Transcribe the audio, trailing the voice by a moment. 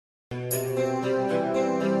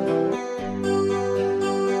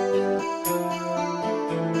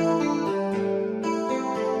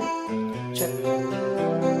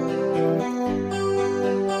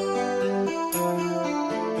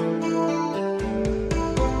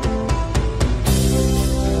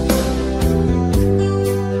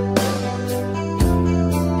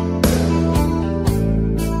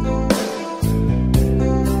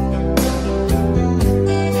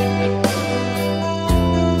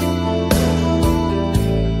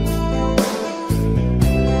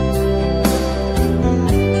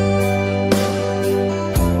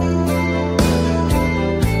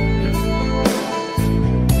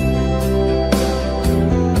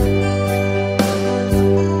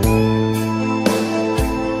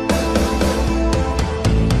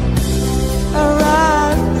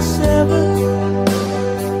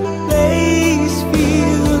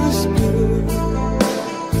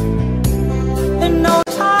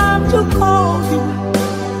to call you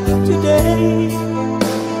today.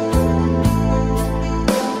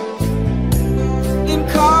 In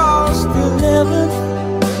cost 11,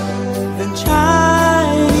 then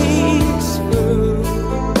Chinese food.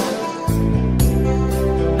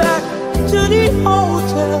 Back to the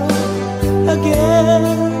hotel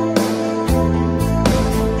again.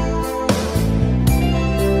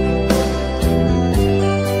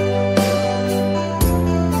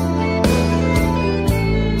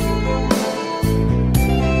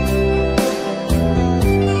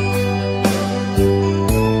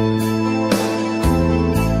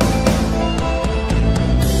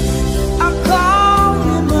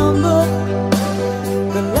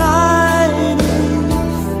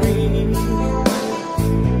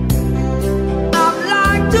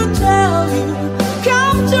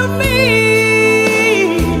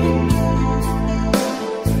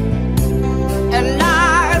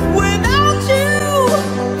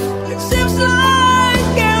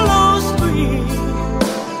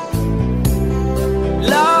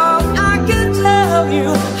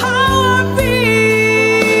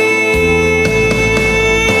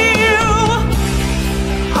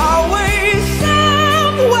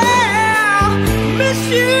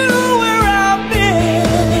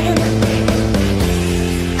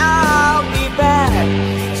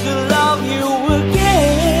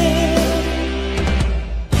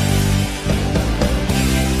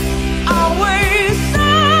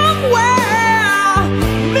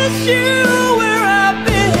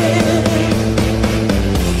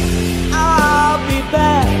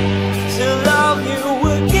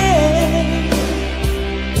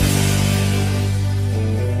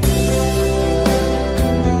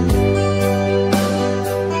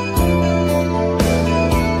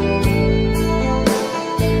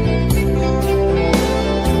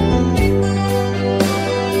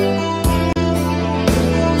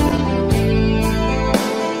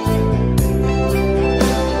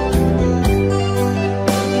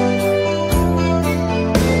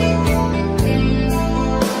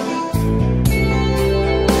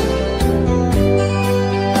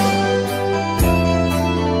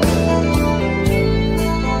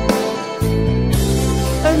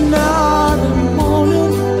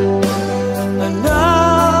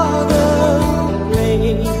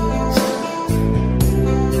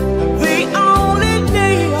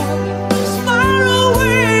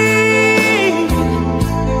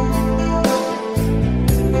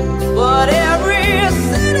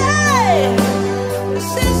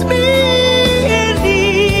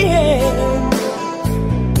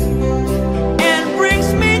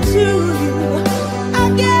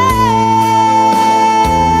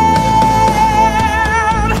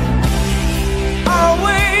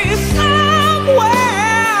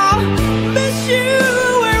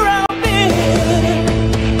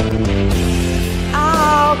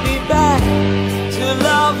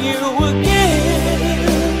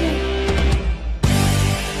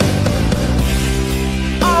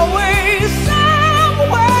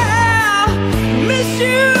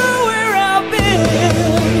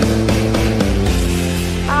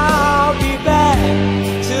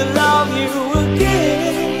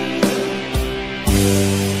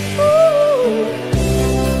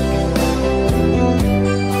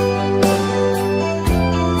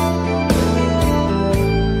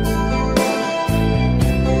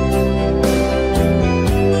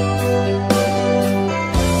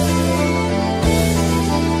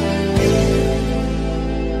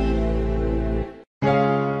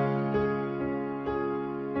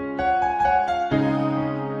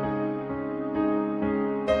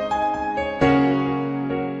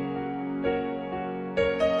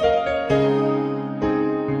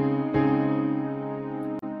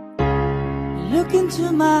 Look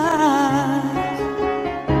into my eyes,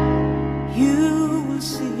 you will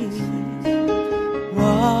see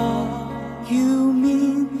what you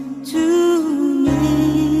mean to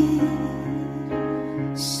me.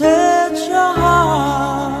 Search your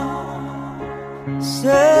heart,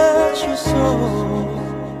 search your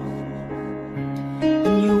soul,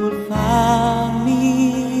 and you will find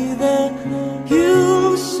me there.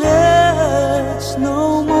 You search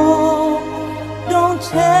no more. Don't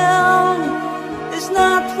tell me it's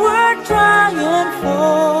not worth trying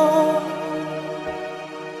for.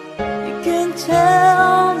 You can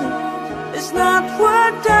tell me it's not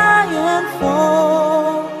worth dying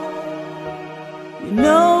for. You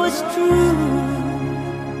know it's true.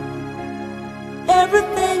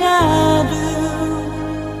 Everything I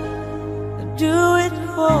do it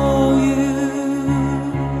for you.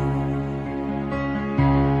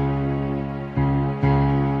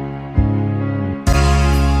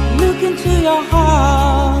 Look into your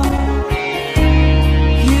heart,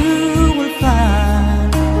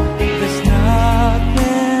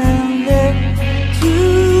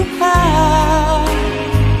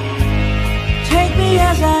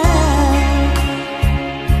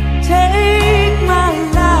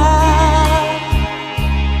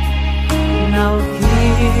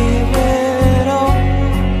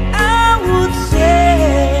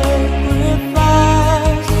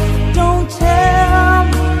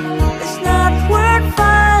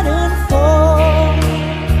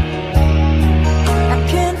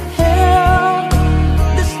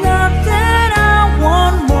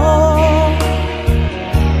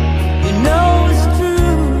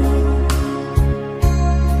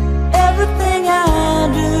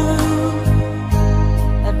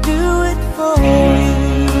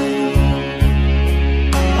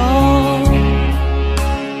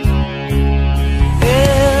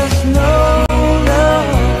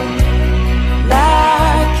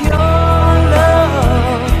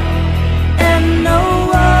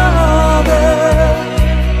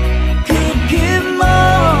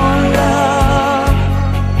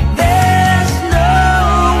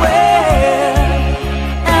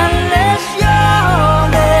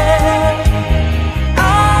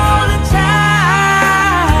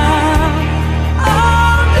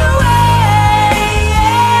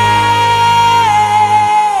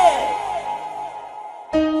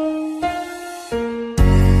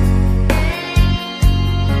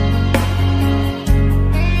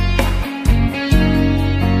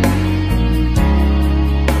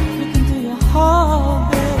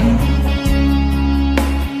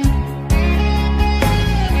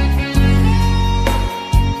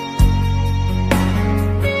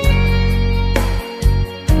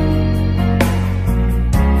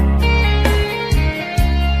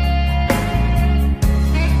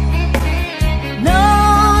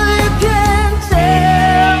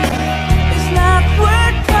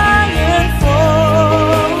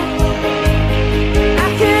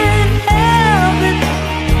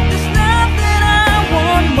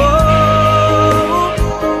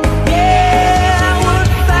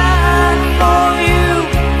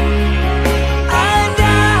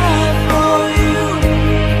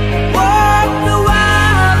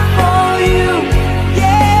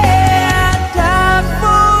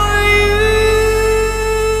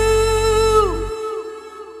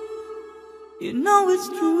 You know it's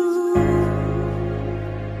true.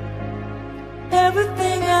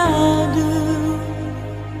 Everything I do,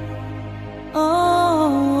 oh,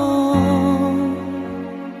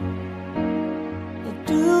 I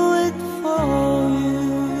do it for you.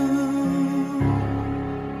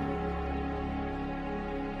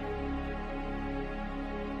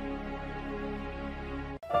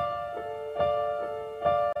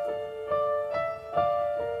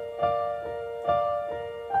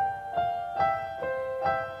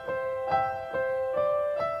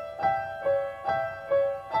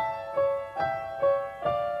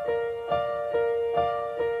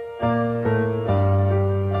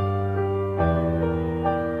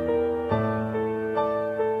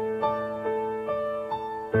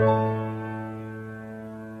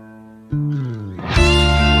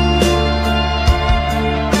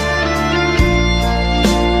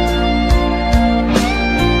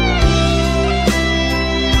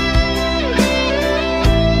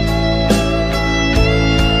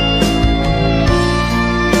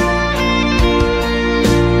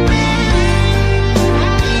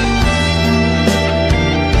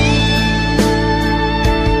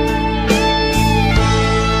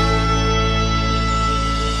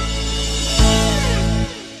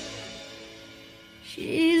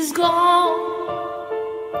 She's gone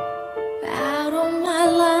out of my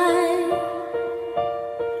life.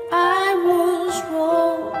 I was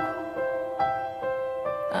wrong.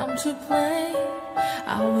 I'm to blame. I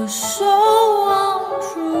was so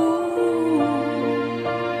untrue.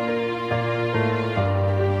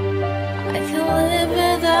 I can't live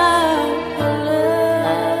without her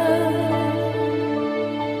love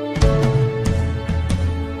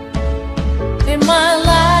in my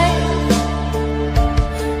life.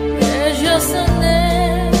 Just an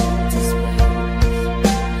empty space.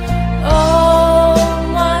 All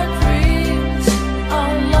my dreams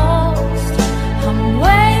are lost. I'm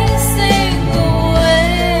wasting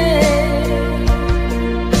away.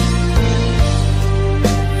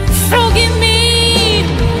 Forgive me,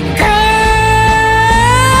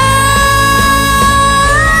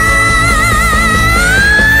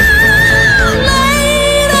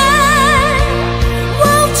 lady,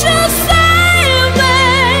 won't you save me?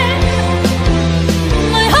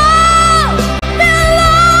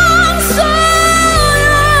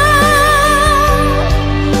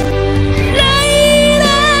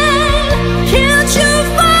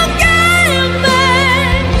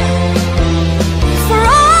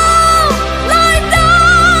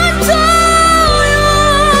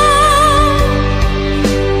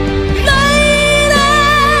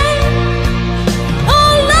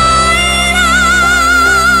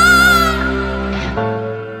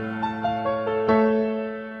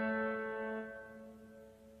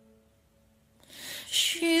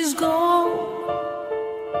 She's gone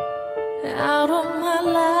out of my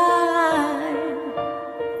life.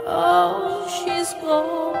 Oh, she's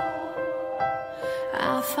gone.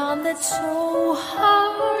 I found it so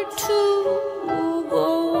hard to go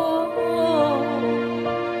on.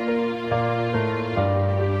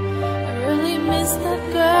 I really miss that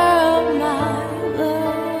girl, my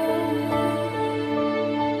love.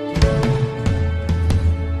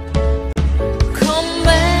 Come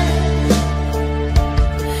back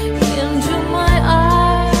into my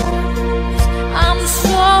eyes. I'm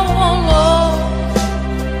so alone.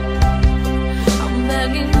 I'm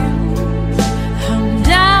begging you. I'm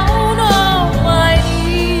down on my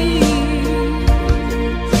knees.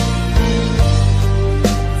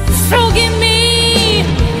 Forgive me,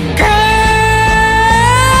 girl.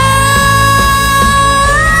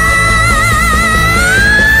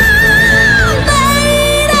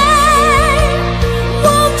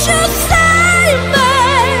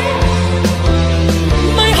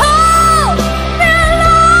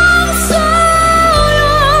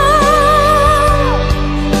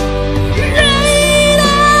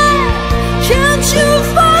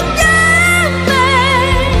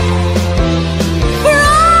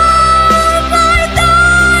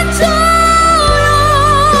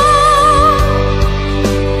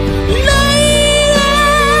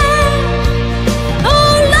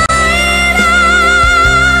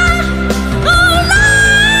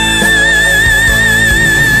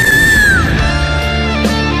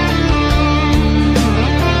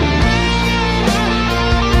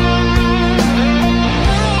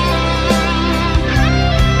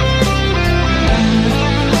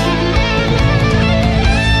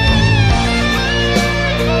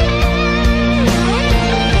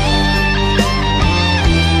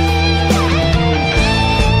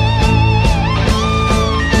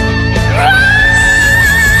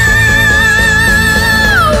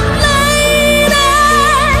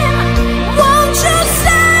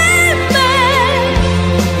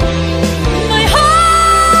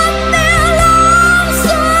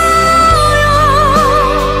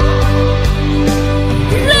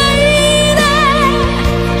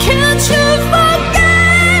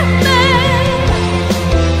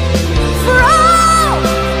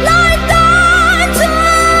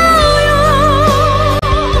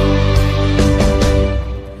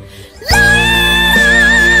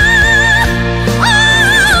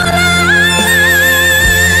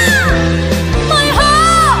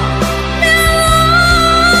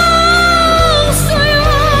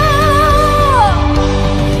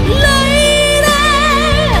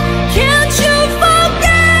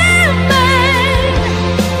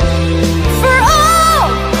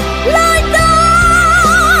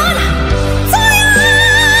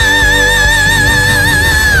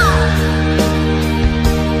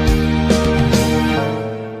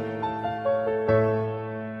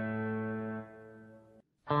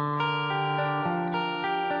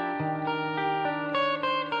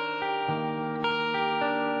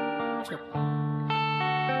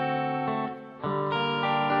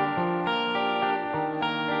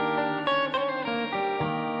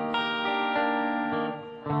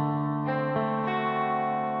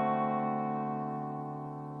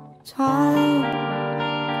 time,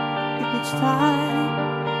 if it's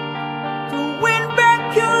time to win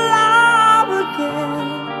back your love again,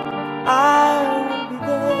 I will be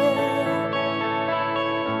there.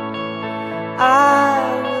 I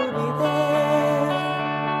will be there.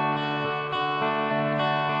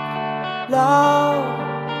 Love,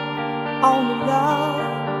 only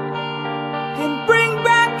love can bring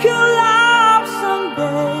back your love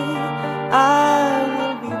someday. I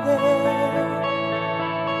will be there.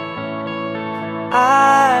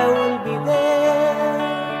 I will be there.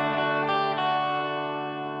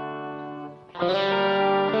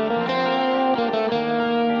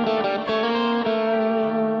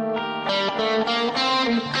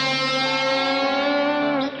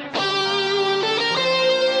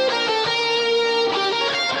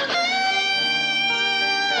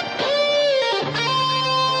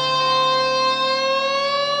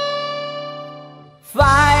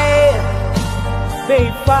 Fight,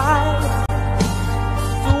 babe, fight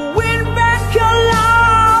to win back your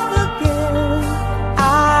love again.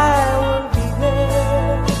 I will be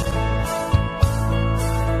there.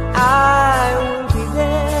 I will be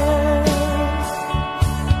there.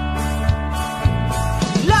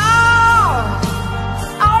 Love,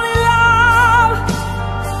 only love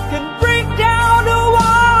can break down the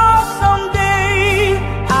wall someday.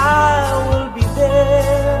 I will be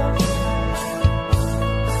there.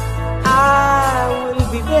 I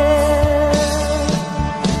will be there.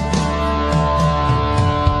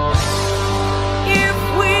 If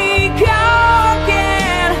we go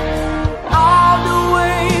again all the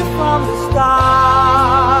way from the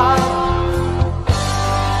start,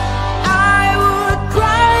 I would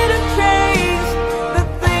try to chase the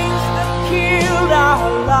things that killed our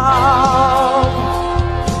love.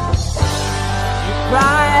 You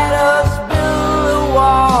cried us build a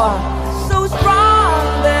wall so strong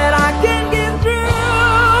that I can get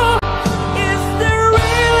through. Is there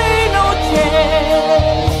really no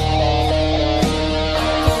chance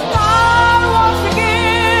to start once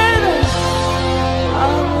again?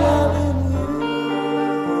 I'm loving you.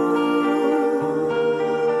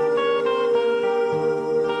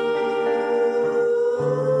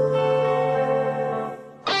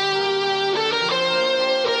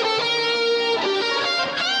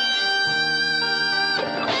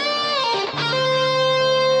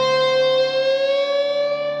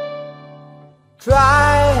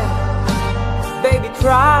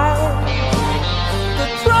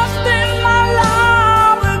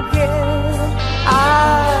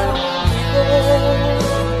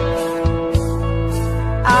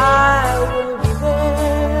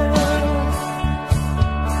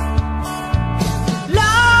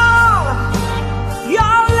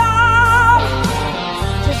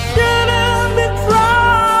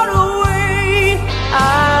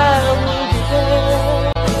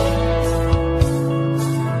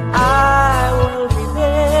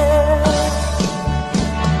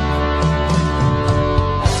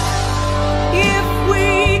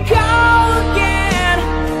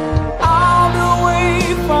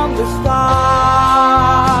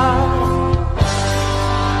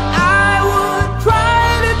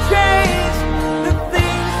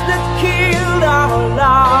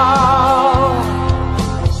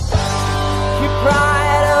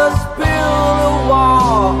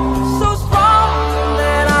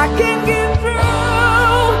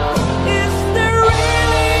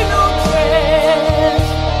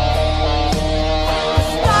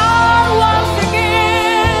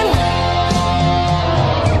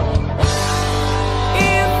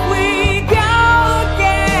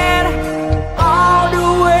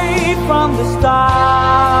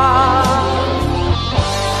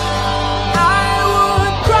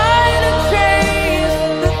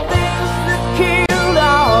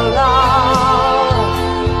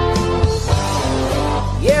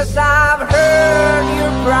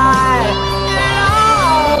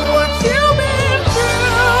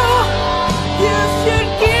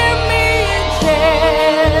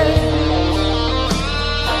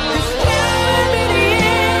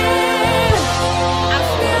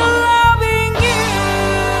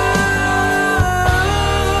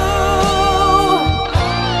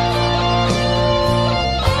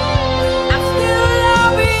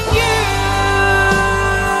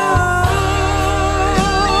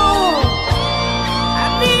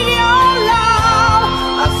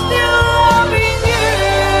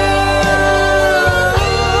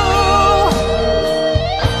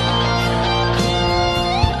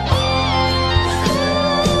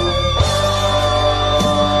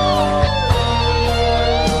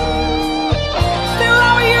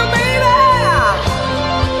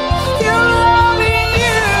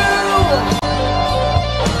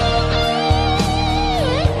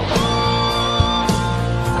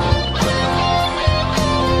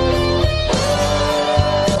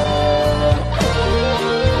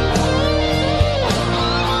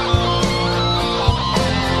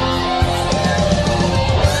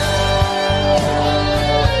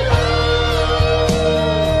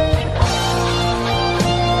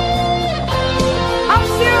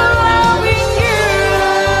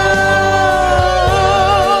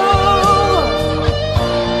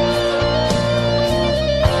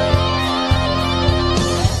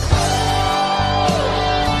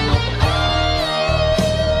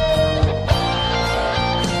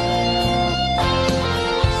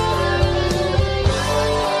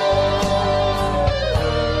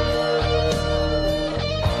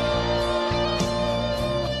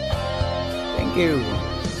 you.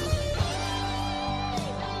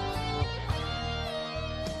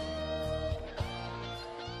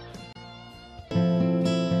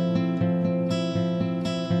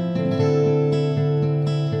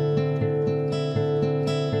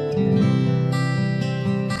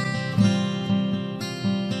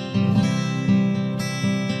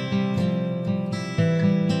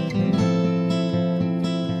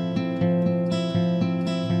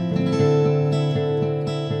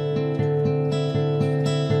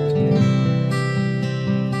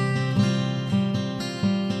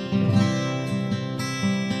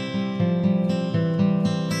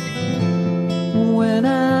 When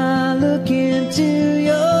I look into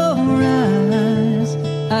your eyes,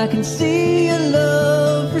 I can see your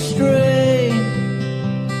love restrained.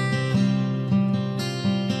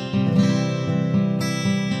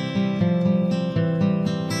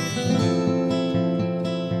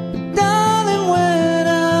 But darling, when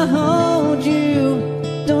I hold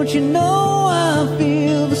you, don't you know I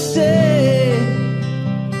feel the same?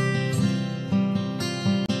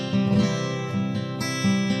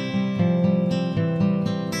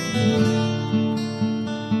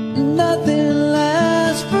 Nothing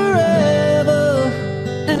lasts forever,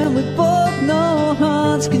 and we both know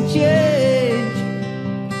hearts can change.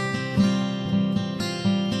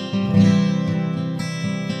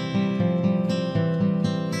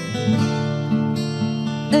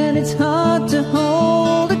 And it's hard to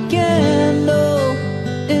hold a candle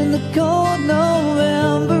in the cold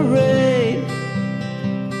November rain.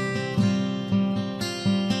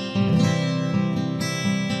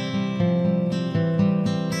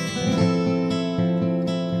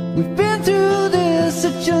 We've been through this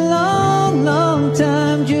such a long, long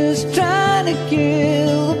time, just trying to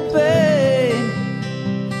kill the pain.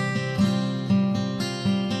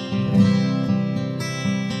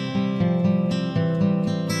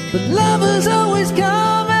 But lovers always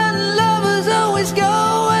come and lovers always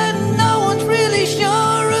go, and no one's really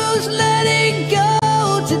sure who's letting go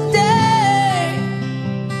today.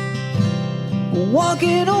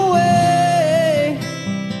 Walking away.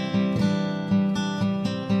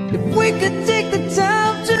 If we could take the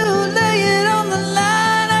time to lay it on the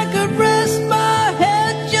line, I could rest my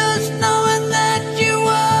head just knowing that you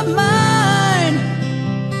are mine.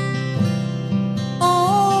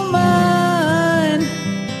 Oh, mine.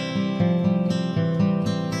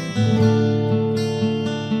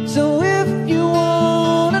 So if you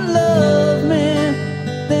wanna love me,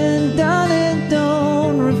 then darling,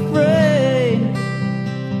 don't refrain.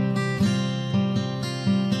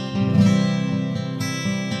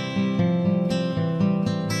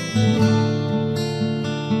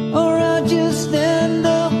 Or I'll just end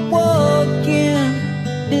up walking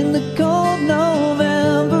in the cold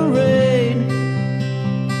November rain.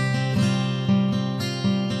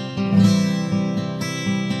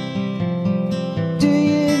 Do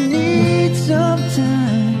you need some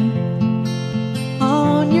time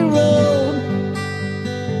on your own?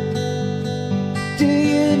 Do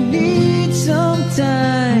you need some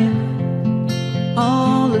time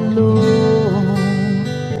all alone?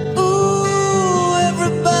 Ooh,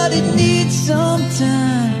 everybody needs some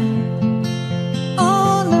time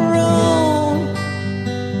on their own.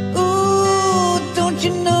 Ooh, don't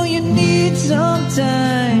you know you need some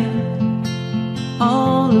time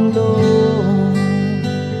all alone?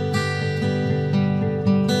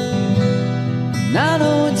 And I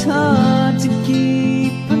know it's hard to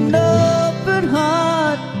keep an open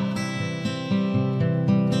heart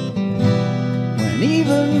when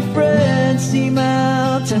even friends seem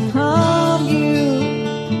out to harm you.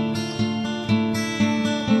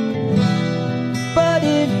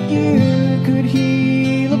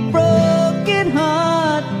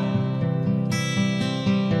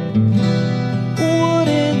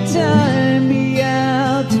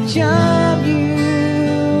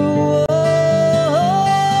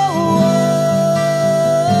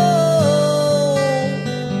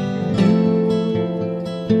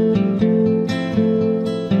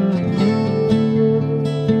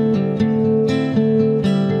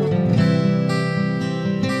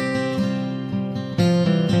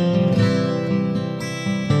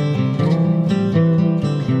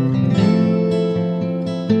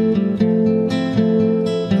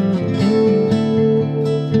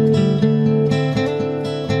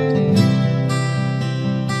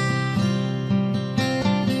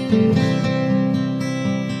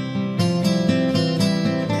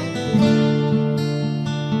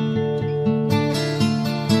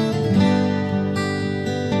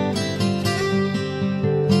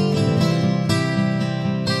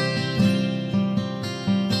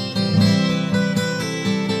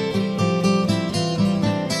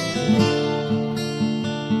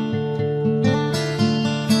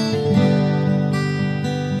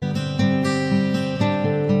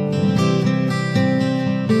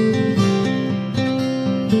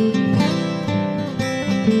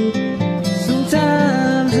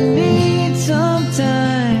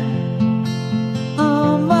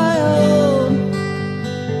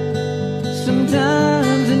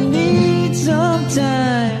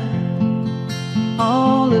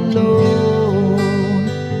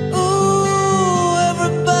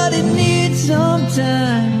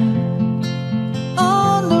 time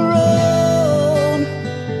on the road.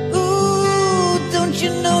 Ooh, don't you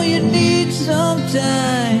know you need some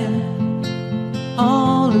time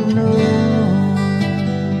all alone?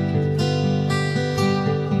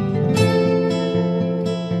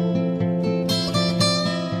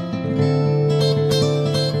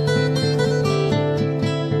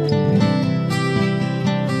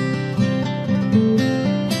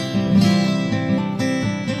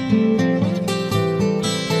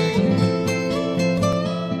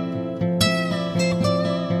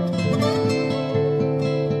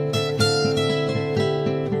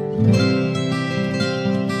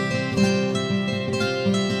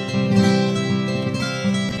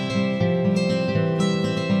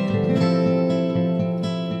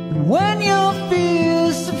 When your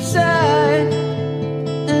fears subside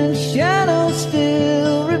and shadows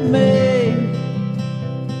still remain,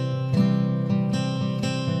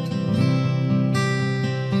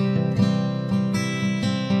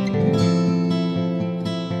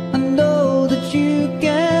 I know that you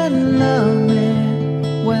can love me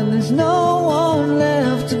when there's no one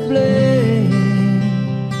left to blame.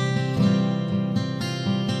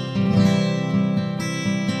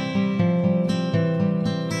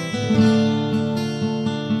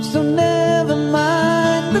 So never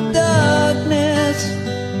mind the darkness,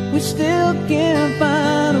 we still can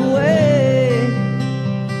find a way.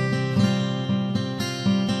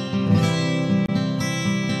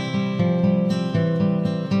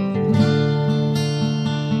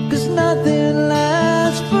 'Cause nothing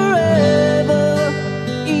lasts forever,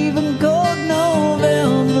 even cold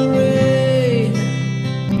November rain.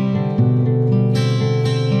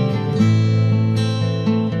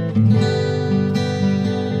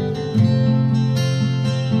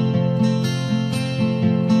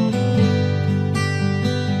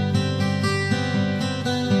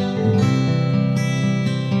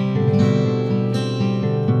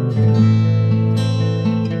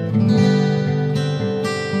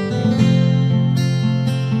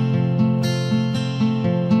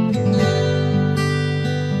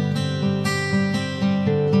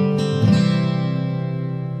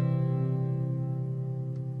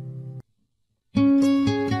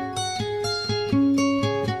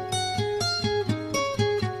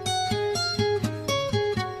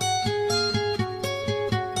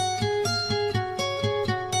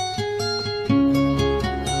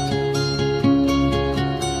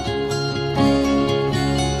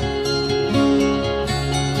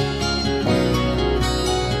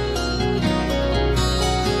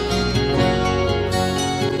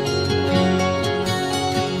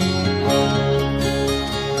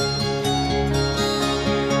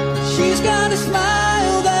 She's got a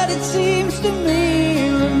smile that it seems to me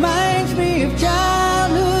reminds me of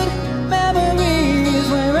childhood memories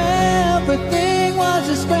where everything was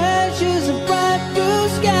as fresh as a bright blue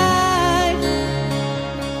sky.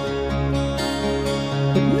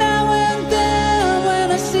 But now and then when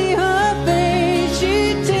I see her face, she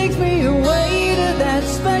takes me away to that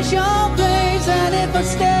special place. And if I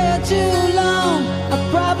stare too long, I'll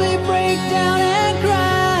probably break down and cry.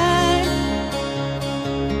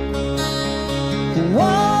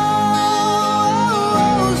 Whoa,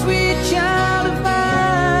 sweet child of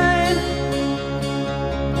mine.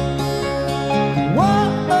 Whoa,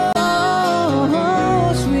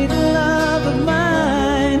 sweet love of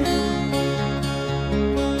mine.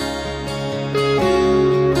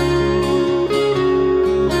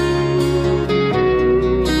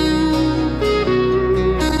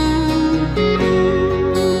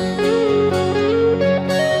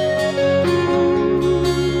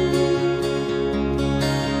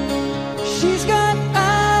 She's got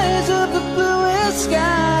eyes of the bluest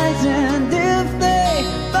skies, and if they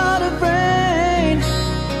thought of rain,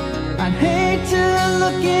 I'd hate to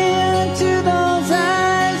look into those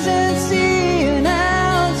eyes and see an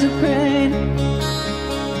ounce of pain.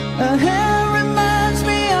 Her hair reminds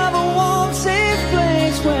me of a warm, safe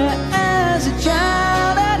place where as a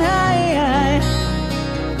child I'd hide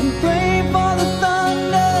and pray for the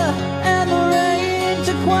thunder and the rain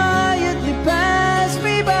to quietly pass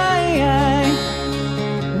me by.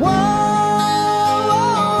 Whoa,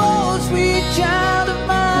 sweet child of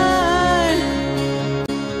mine.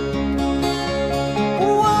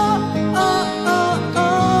 Whoa.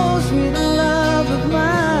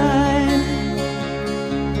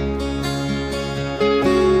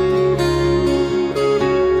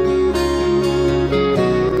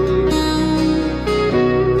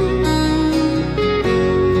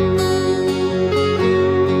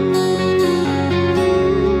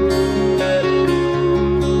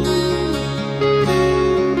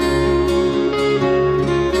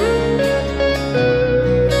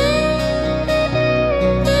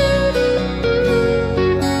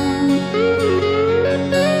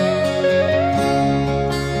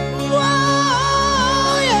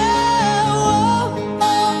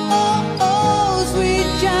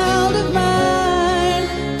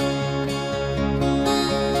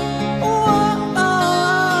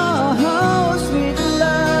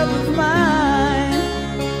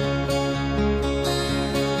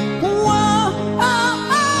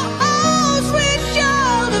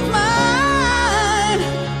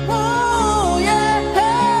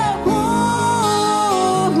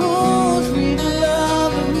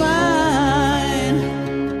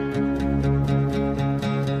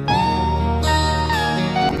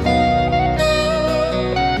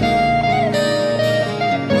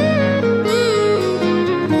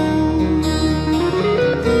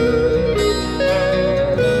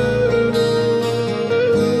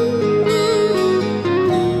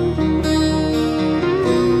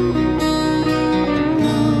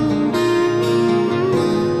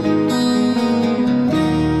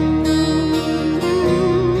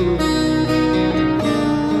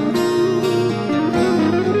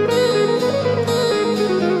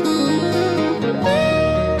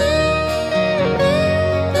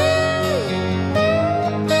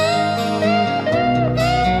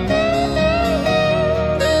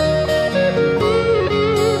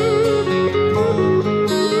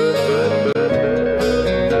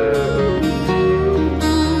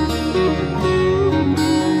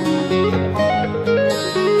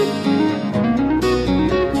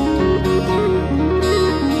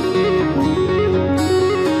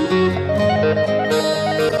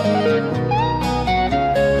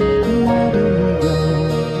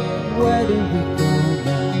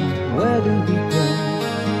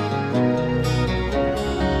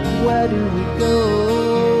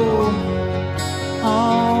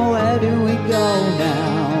 do we go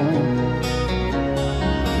now?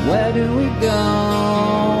 Where do we go?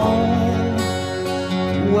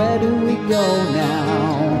 Where do we go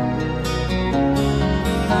now?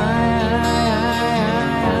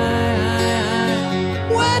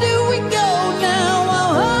 Where do we go now?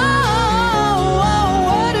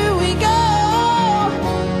 Where do we go?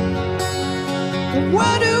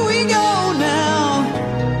 Where do we go now?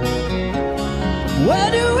 Where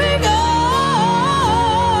do we go?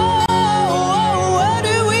 Where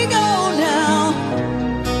do we go now?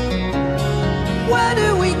 Where do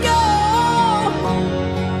we go?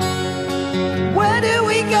 Where do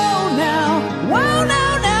we go now? Whoa,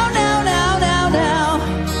 now, now, now, now, now, now.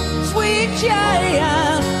 Sweet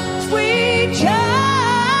child, sweet child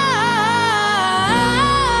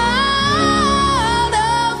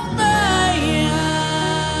of mine.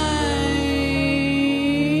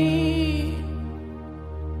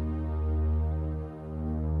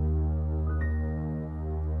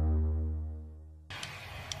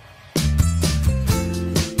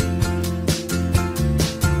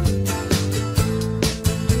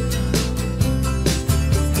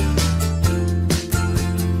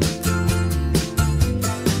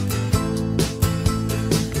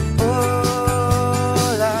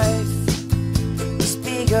 Oh, life is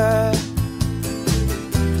bigger,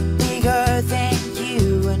 bigger than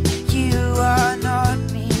you, and you are not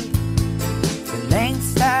me. The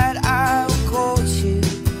lengths that I will go to,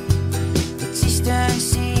 the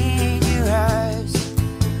distance in your eyes.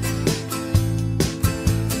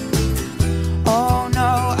 Oh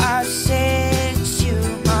no, I've said too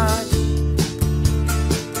much.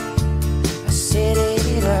 I said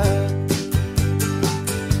it up.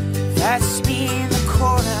 That's me in the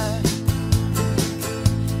corner.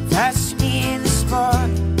 That's me in the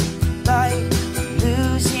spotlight.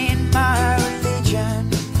 Losing my religion.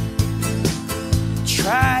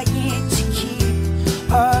 Trying to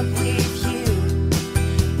keep up with you,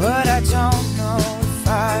 but I don't know if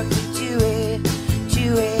I could do it,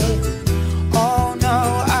 do it. Oh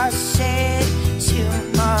no, I've said too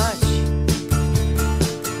much.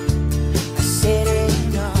 I said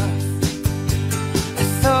enough. I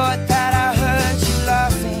thought that I heard you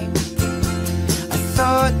laughing. I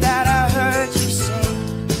thought that I heard you sing.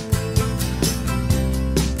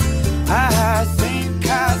 I think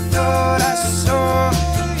I thought I saw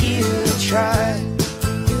you try.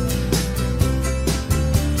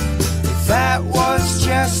 That was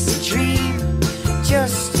just a dream,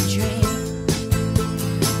 just a dream.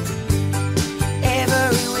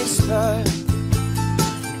 Every whisper,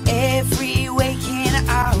 every waking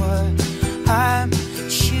hour, I'm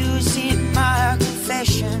choosing my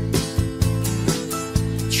confessions,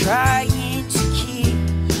 trying to keep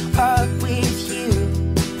up with you,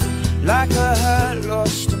 like a hurt,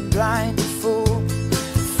 lost and blinded fool,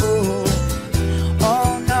 fool.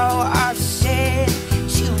 Oh no, I've said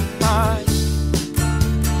too much.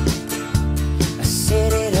 I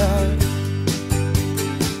said it up.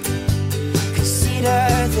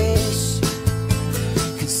 Consider this,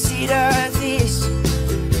 consider this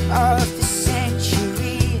of the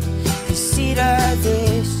century. Consider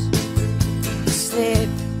this slip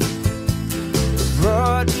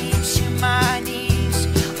brought me to my knees.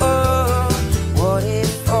 Oh, what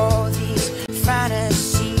if all these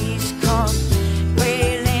fantasies come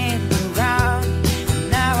railing around?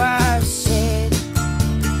 Now I've said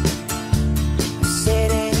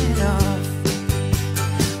enough.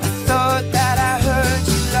 I thought that I heard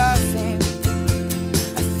you laughing.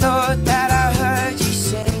 I thought that I heard you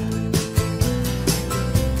sing.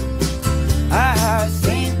 I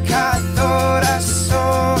think I thought I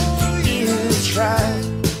saw you try.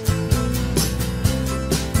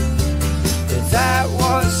 But that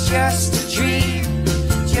was just a dream,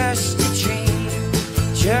 just a dream,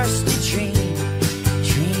 just a dream,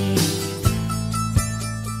 dream.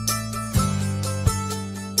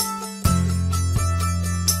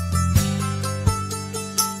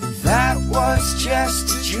 That was just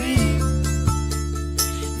a dream.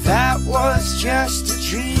 That was just a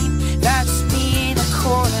dream. That's me in a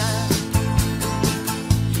corner.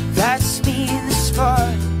 That's me in the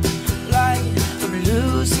spotlight. I'm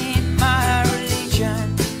losing my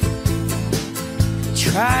religion,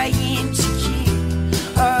 trying to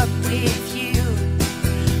keep up with you,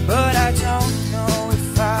 but I don't know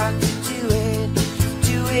if I can do it,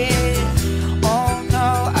 do it. Oh no,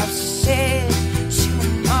 I've said too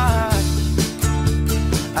much.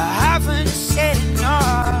 I haven't said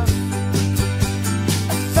enough.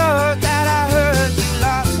 I thought that I heard you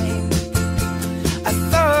laughing. I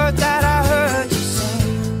thought that I heard you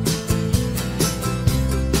sing.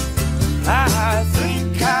 I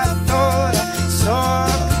think I thought I saw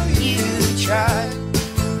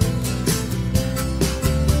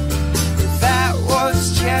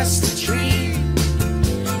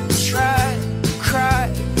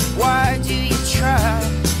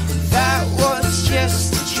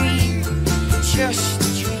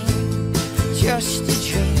just a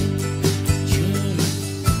dream, dream.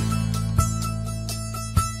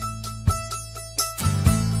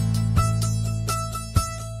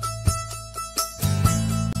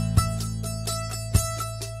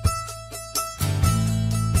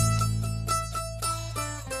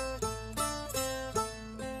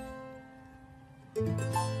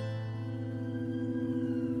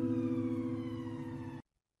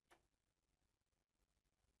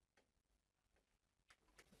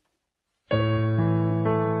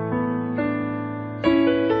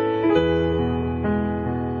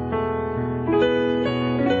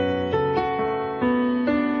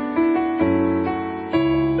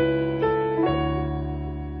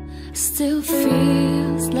 Still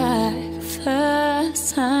feels like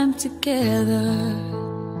first time together.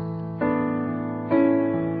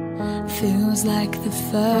 Feels like the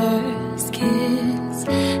first kiss.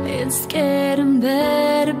 It's getting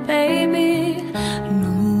better, baby.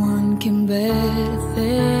 No one can better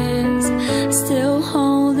this. Still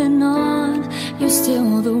holding on, you're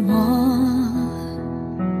still the one.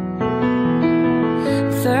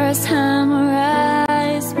 First time our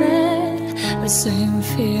eyes met, the same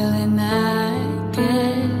feeling I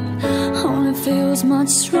get. Only feels much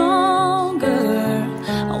stronger.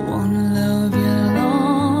 I wanna love you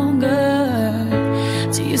longer.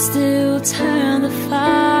 Do you still turn the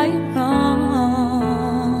fire on?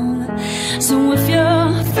 So if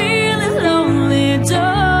you're feeling lonely, don't.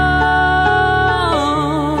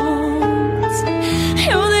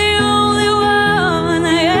 You're the only one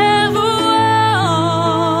I ever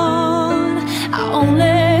want. I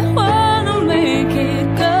only wanna make it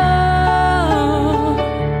go.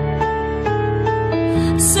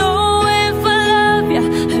 So if I love you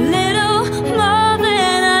a little more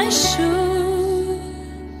than I should,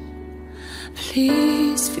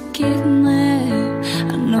 please forgive me.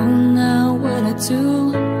 I know now what I do.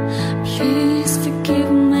 Please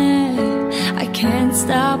forgive me. I can't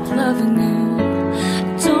stop loving you.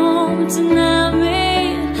 Don't deny me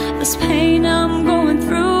this pain I'm going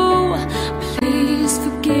through. Please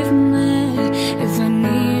forgive me if I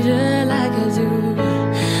need you like I do.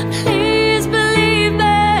 Please believe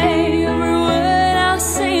me, every word I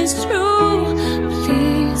say is true.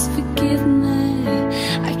 Please forgive me,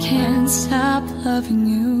 I can't stop loving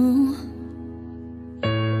you.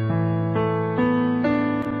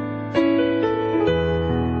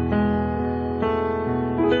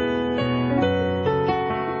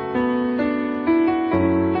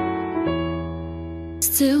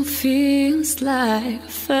 Still feels like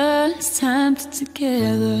first time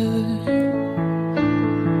together.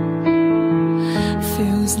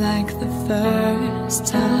 Feels like the first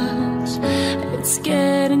touch. It's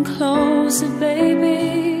getting closer,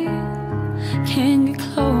 baby. Can't get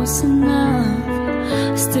close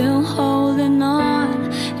enough. Still holding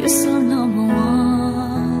on, you're so number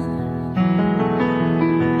one.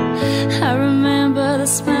 I remember the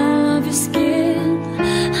smell of your skin.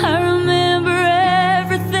 I remember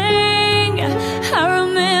everything. I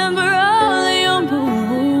remember all your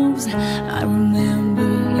moves. I remember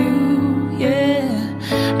you, yeah.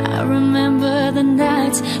 I remember the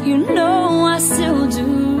nights, you know I still do.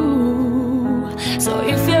 So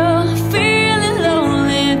if you're feeling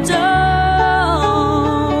lonely, don't.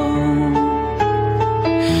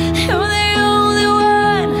 You're the only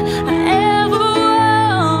one I ever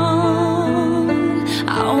want.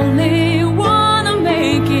 I only wanna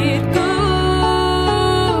make it good.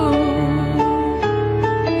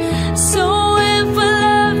 So if I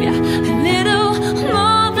love you a little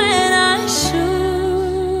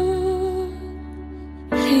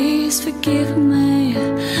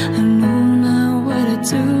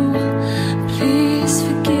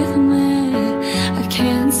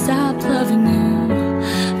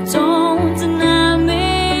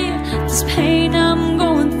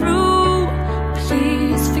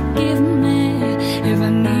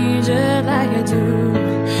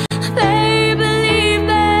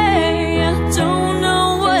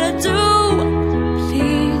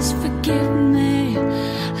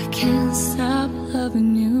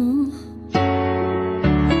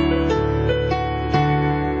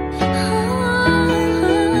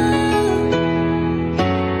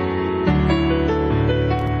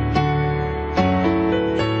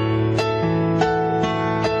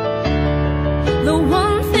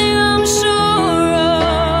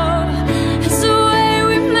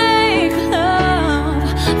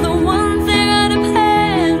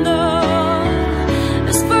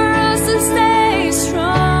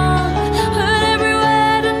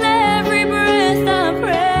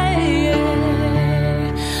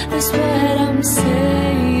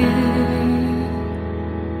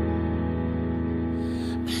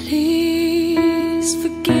Please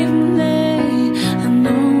forgive me, I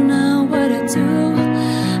know now what I do.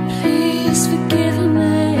 Please forgive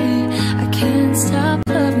me, I can't stop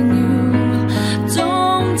loving you.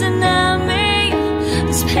 Don't deny me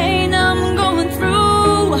this pain I'm going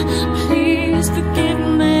through. Please forgive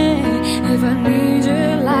me if I need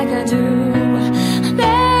you like I do.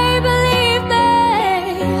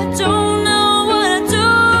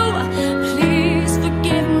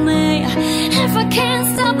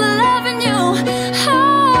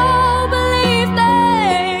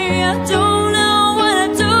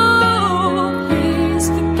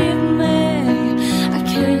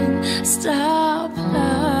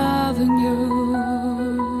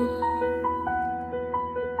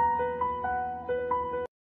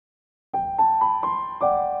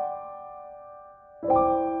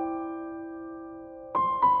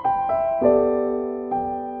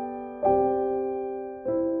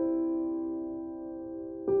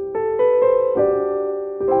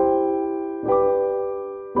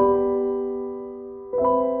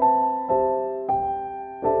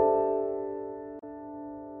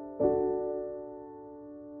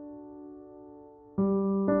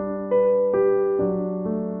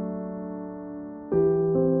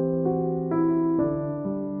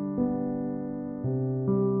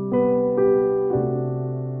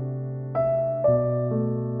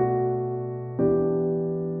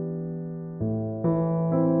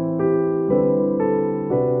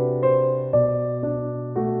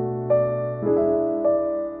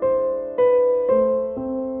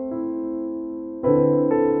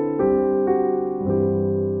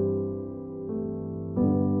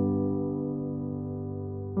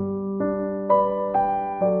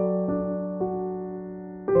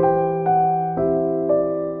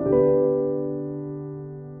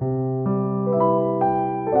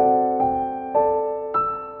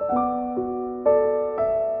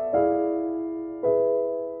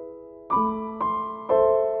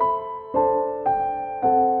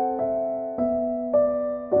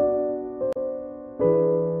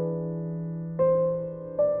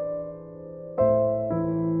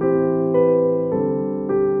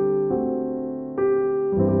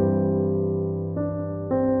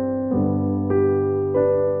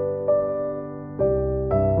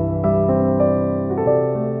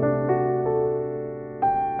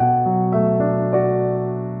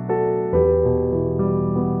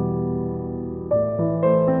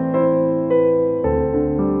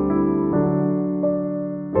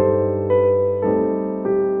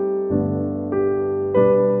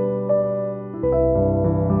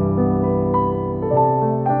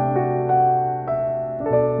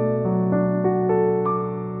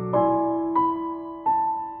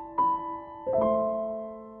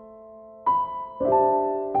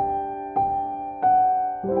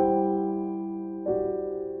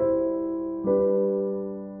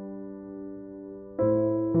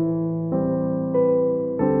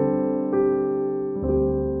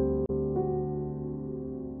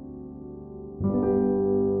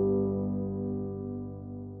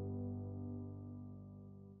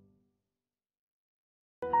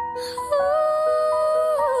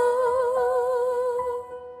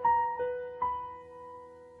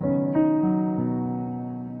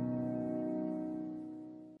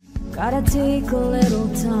 Gotta take a little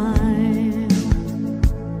time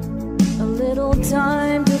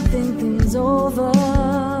to think things over.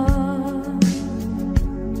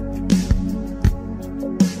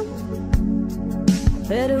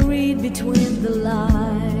 Better read between the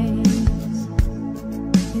lines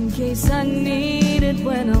in case I need it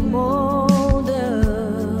when I'm older.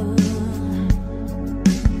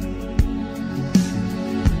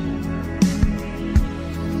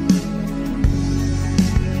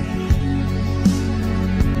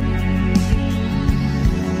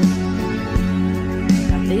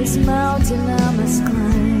 This mountain I must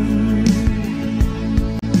climb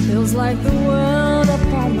feels like the world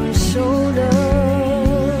upon my shoulder.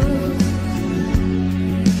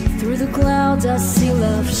 Through the clouds I see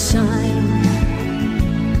love shine.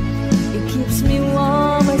 It keeps me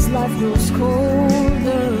warm as life grows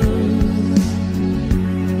colder.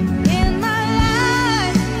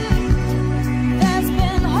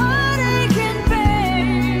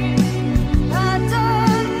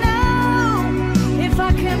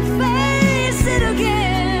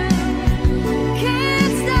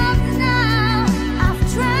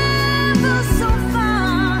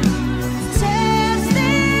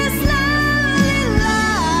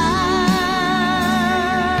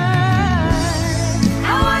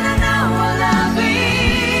 I wanna know will I be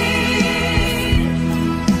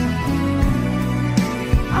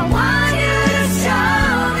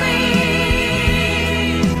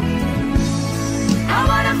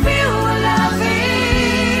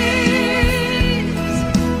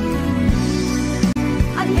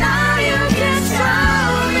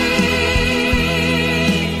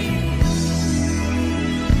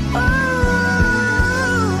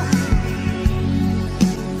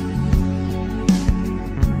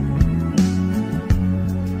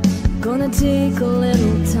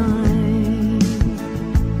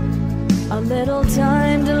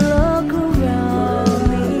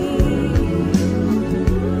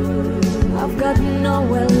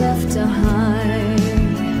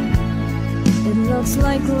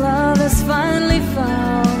has finally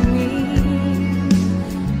found me.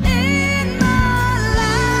 In my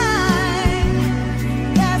life,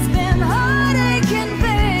 there's been heartache and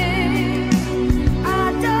pain. I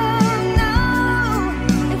don't know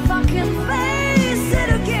if I can face it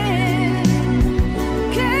again.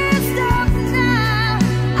 Can't stop now,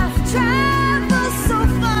 I've traveled so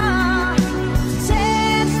far to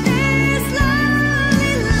change this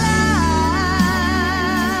lonely life.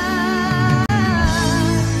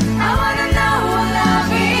 I wanna know what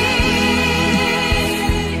love is.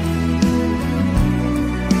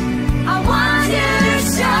 I want you to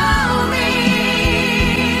show me.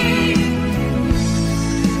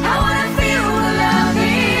 I wanna feel what love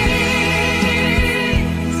is.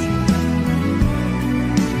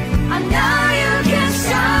 I know you can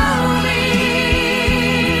show me.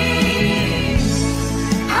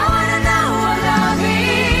 I wanna know what love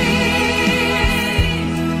is.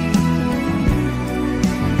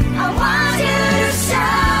 I want you to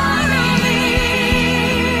show me.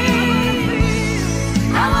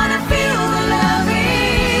 I wanna feel what love is.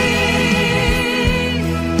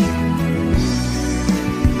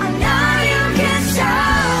 I know you can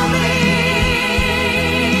show me.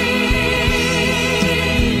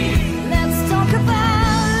 Let's talk about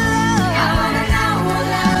love. I wanna know what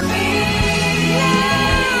love is.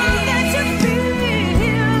 Love that you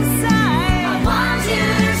feel inside. I want you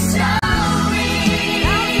to show me.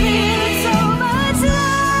 I'm feeling so much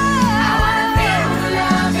love. I wanna feel what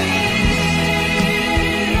love is.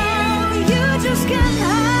 No, you just can't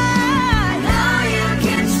hide. No, you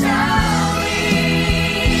can show me.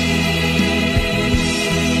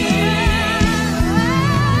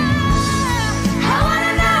 I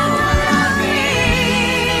wanna know what love is.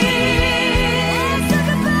 Talk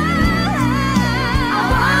about. I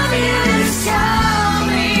want you to show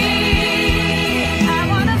me. I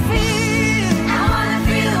wanna feel what love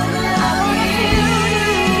is.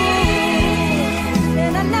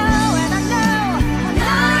 And I know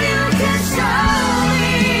you can show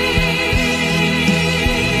me.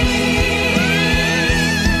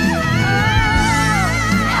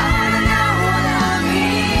 I wanna know what love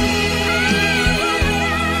is.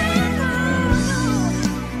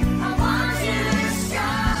 I want you to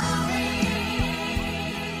show me.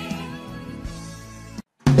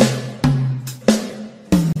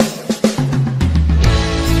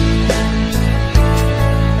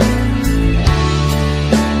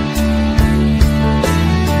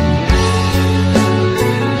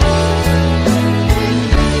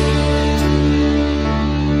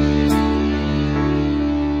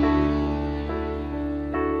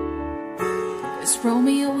 Cause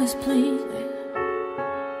Romeo is bleeding,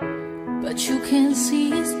 but you can't see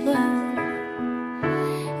his blood.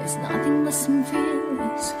 It's nothing but some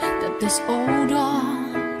feelings that this old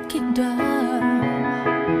dog kicked up.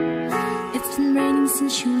 It's been raining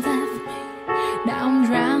since you left me. Now I'm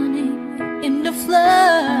drowning in the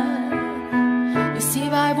flood. You see,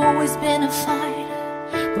 I've always been a fighter,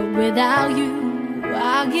 but without you,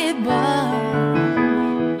 I give up.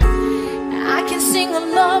 I can sing a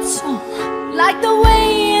love song like the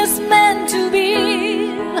way it's meant to be.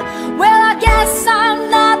 Well, I guess I'm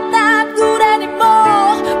not that good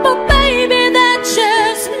anymore, but baby, that's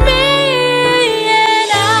just me.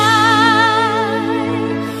 And I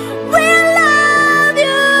will love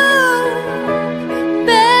you,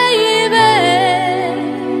 baby,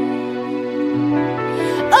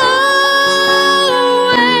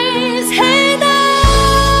 always. And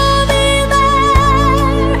I'll be there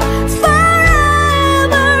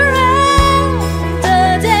forever and a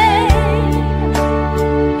day.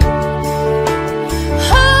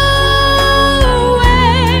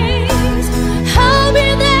 Always, I'll be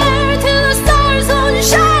there till the stars don't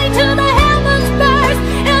shine, till the heavens burst,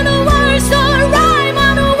 and the words don't rhyme. I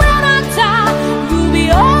know when I die, you'll be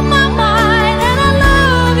on my mind, and I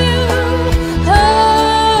love you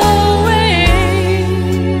always.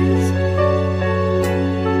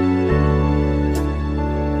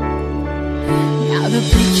 Now the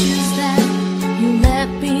pictures that you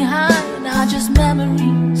left behind are just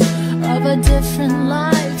memories of a different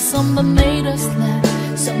life. Some that made us laugh,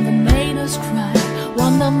 some that made us cry,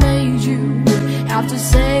 one that made you have to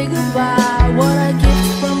say goodbye. What I get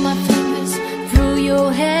from my fingers through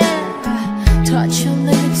your hair, touch your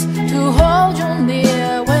lips to hold you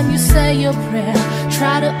near. When you say your prayer,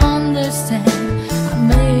 try to understand. I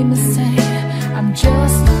made mistakes, I'm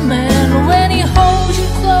just a man. When he holds you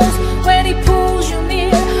close, when he pulls you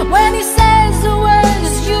near, when he says the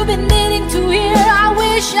words you've been needing to hear. I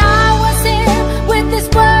wish I was here with these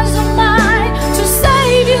words of mine to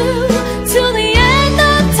save you till the end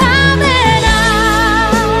of time. And I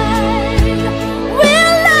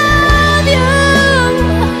will love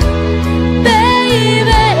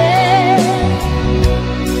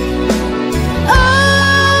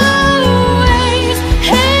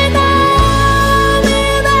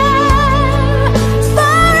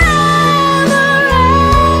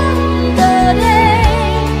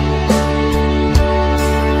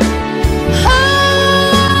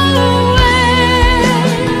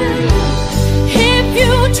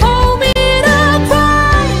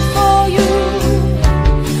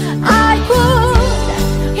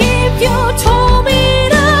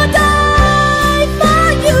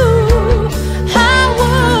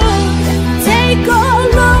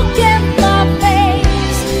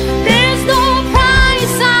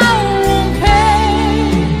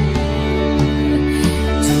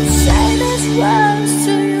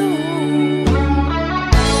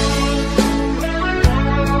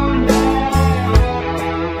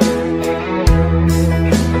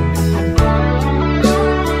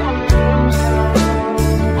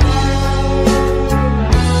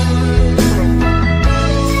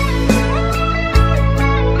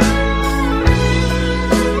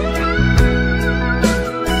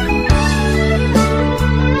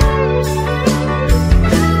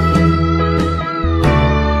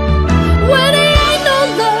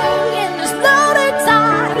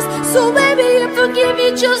So baby, if I give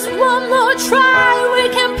you just one more try, we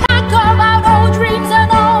can pack up our old dreams and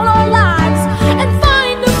all our lives and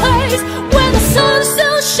find a place where the sun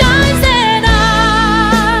still shines. And I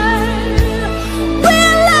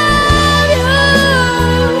will love you,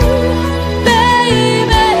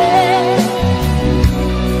 baby,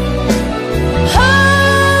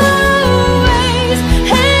 always,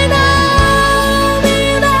 and I'll be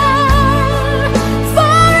there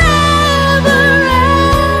forever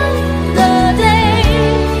and a day.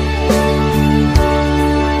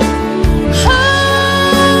 Always,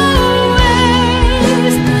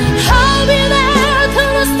 I'll be there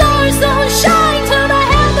till the stars don't shine, till the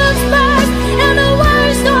heavens burst and the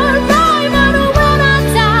words don't rhyme. And when I'm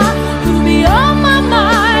down, you'll be on my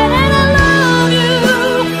mind, and I love you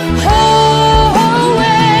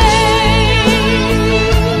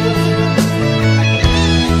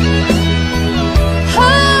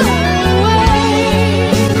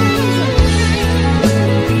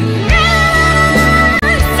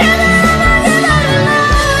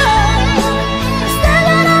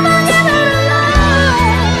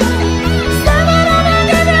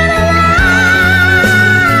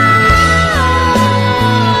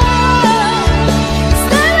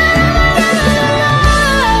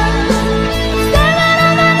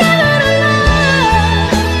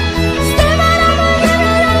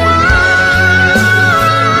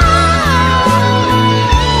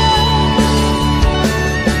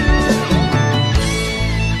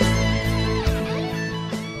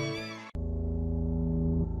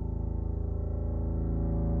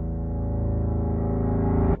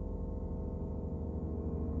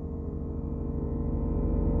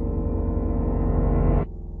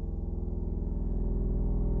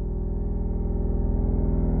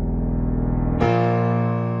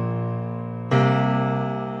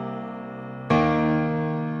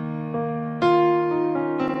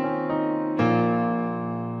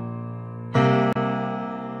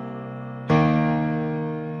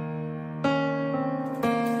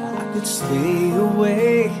Stay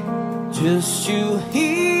awake just to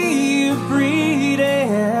hear you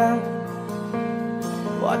breathing.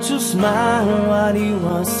 Watch you smile while you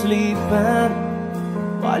are sleeping,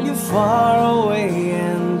 while you're far away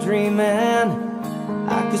and dreaming.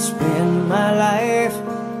 I could spend my life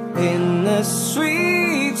in the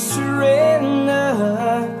sweet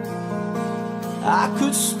surrender. I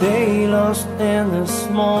could stay lost in this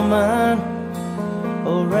moment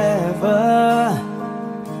forever.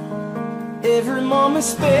 Every moment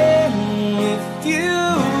spent with you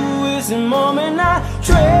is a moment I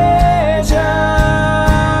treasure.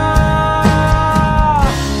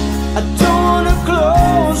 I don't wanna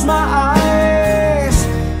close my eyes,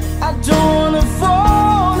 I don't wanna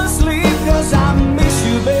fall asleep, 'cause I miss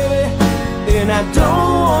you, baby, and I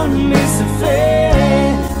don't wanna miss a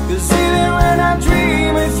thing. 'Cause even when I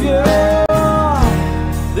dream of you,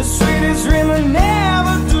 the sweetest dream I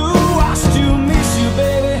never do, I still miss you,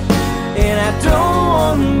 baby, and I don't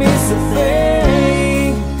want to miss a thing.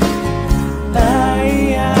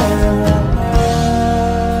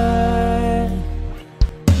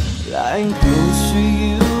 Lying close to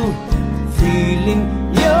you, feeling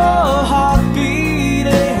your heart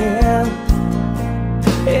beating,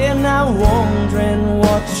 and I'm wondering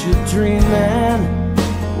what you're dreaming.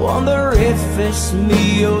 Wonder if it's me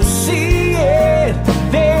you'll see it.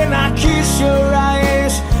 Then I kiss your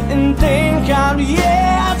eyes and think I'm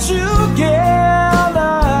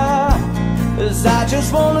together. 'Cause I just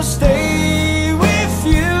wanna stay with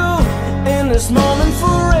you in this moment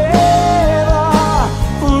forever,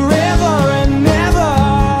 forever and ever.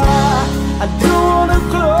 I don't wanna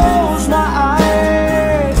close my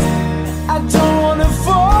eyes, I don't wanna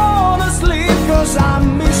fall asleep, 'cause I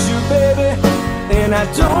miss you, baby, and I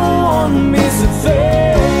don't wanna miss a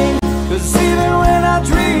thing. 'Cause even when I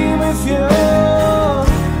dream of you,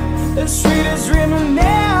 the sweetest dream I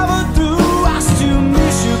never do, I still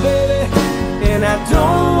miss you, baby, and I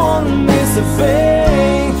don't wanna miss a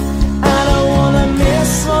thing. I don't wanna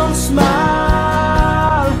miss one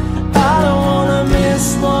smile, I don't wanna miss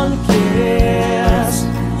one kiss.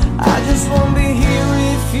 I just wanna be here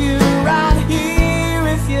with you, right here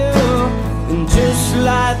with you, and just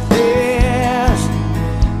like this,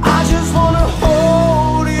 I just wanna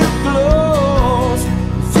hold you close,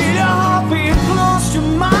 feel your heartbeat close to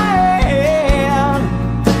mine,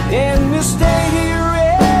 and we'll stay here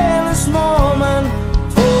in this moment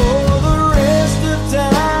for the rest of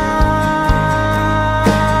time.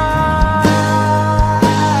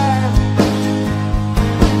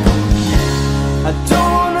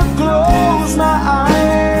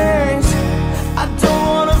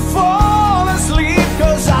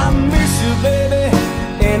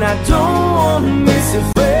 I don't wanna miss a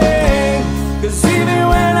thing. 'Cause even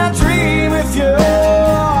when I dream of you,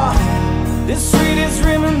 the sweetest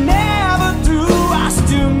dream I never do, I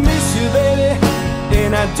still miss you, baby,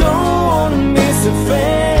 and I don't wanna miss a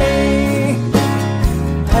thing.